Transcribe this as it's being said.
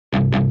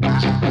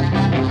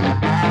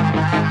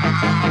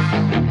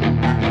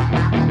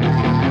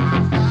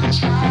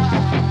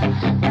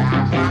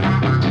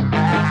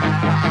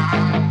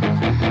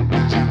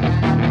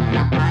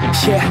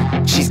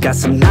got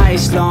some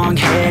nice long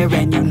hair,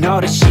 and you know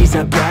that she's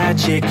a bad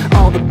chick.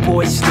 All the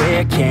boys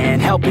stare,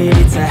 can't help it,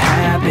 it's a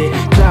habit.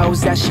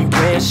 Clothes that she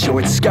wears,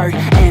 short skirt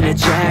and a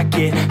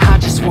jacket. I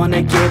just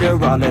wanna get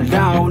her all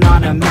alone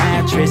on a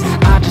mattress.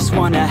 I just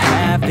wanna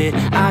have it,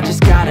 I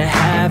just gotta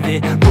have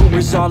it.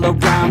 Rumors all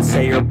around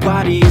say her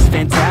body is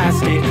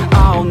fantastic.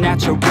 All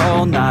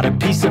natural, not a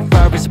piece of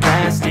fur is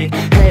plastic.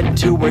 Head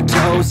to her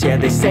toes, yeah,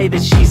 they say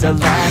that she's a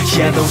latch.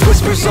 Yeah, the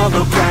whispers all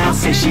around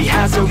say she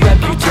has a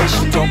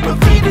reputation. Don't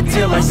believe it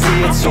till I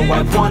see it, so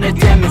I want a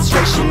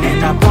demonstration.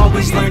 And I've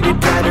always learned it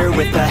better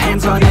with a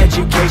hands-on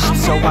education.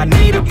 So I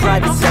need a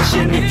private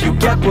session if you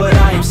get what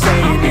I am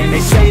saying. And they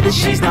say that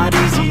she's not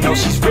easy, no,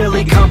 she's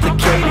really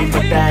complicated.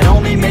 But that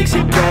only makes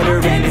it better,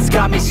 and it's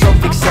got me so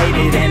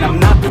fixated. And I'm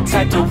not the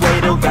type to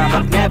wait around,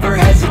 I've never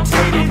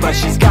hesitated. But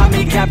she's got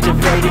me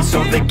captivated,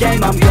 so the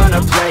game, I'm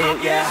gonna play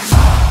it, yeah.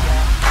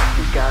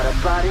 She's got a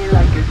body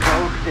like a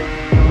coke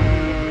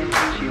thing.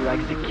 She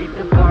likes to keep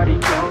the party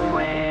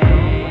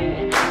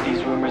going.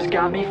 These rumors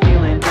got me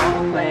feeling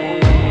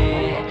lonely.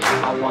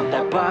 I want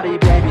that body,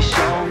 baby,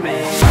 show me.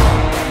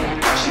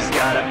 She's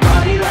got a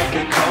body like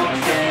a coke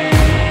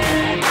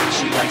thing.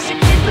 She likes to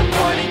keep the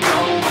party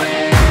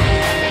going.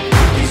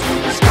 These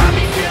rumors got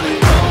me feeling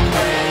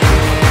lonely.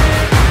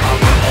 I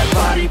want that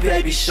body,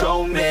 baby,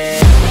 show me.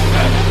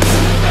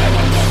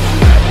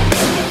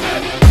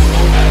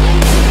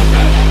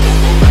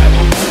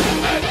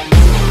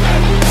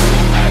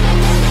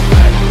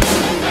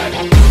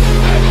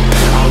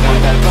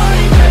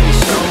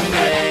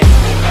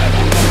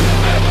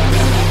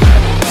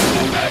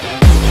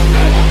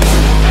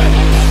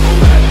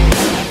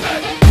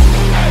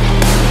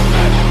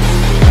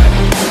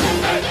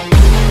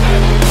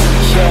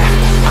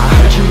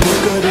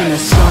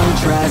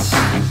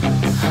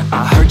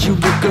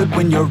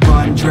 When you're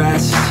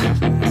undressed,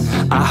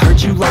 I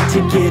heard you like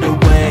to get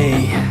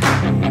away.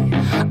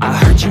 I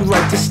heard you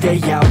like to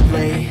stay out